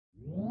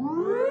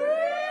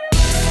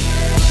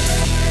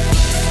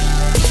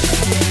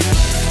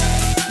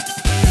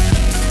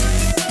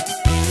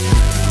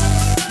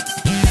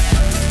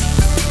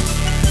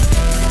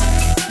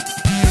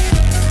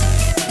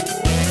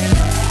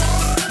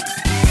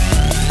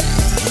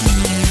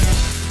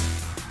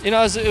It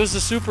was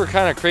a super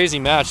kind of crazy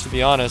match, to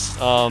be honest.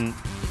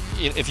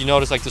 If you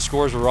notice, like the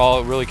scores were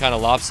all really kind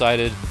of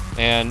lopsided,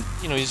 and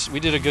we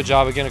did a good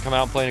job again of coming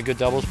out and playing a good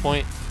doubles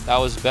point. That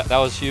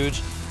was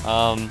huge.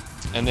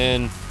 And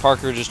then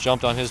Parker just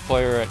jumped on his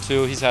player at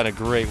 2. He's had a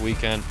great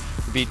weekend.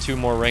 We beat 2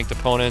 more ranked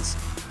opponents.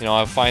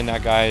 I'll find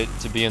that guy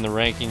to be in the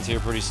rankings here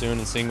pretty soon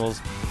in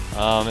singles.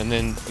 And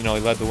then he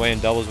led the way in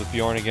doubles with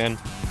Bjorn again.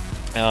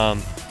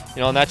 And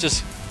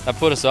that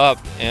put us up.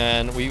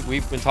 And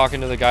we've been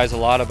talking to the guys a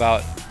lot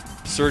about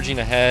surging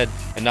ahead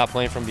and not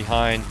playing from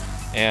behind.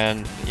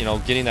 And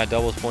getting that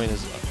doubles point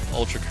is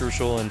ultra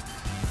crucial. And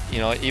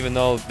even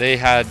though they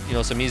had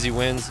some easy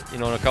wins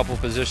in a couple of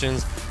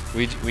positions,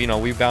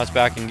 we bounced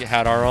back and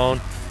had our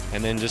own,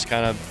 and then just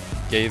kind of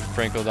gave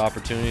Franco the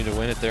opportunity to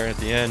win it there at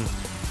the end.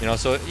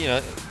 So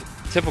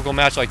typical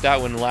match like that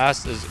wouldn't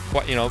last is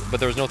quite, but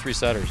there was no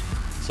 3-setters.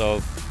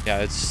 So yeah,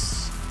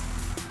 it's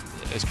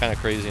kind of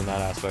crazy in that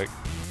aspect.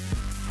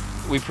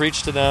 We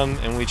preached to them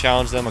and we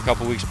challenged them a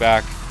couple weeks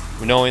back,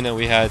 knowing that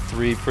we had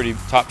 3 pretty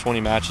top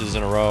 20 matches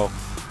in a row,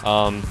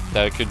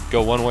 that it could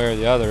go one way or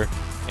the other.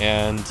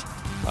 And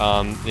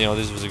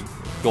this was a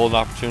golden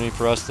opportunity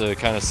for us to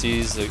kind of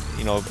seize the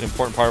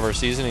important part of our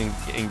season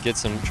and get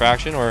some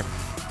traction, or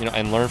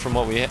and learn from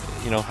what we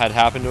had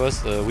happened to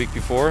us the week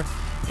before.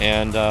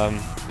 And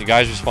the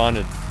guys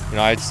responded.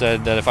 I'd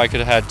said that if I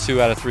could have had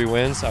 2 out of 3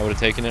 wins, I would have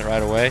taken it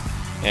right away,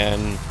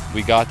 and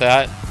we got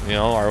that.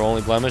 Our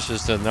only blemish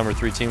is to the number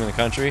 3 team in the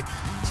country.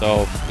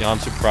 So I'm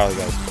super proud of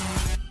the guys.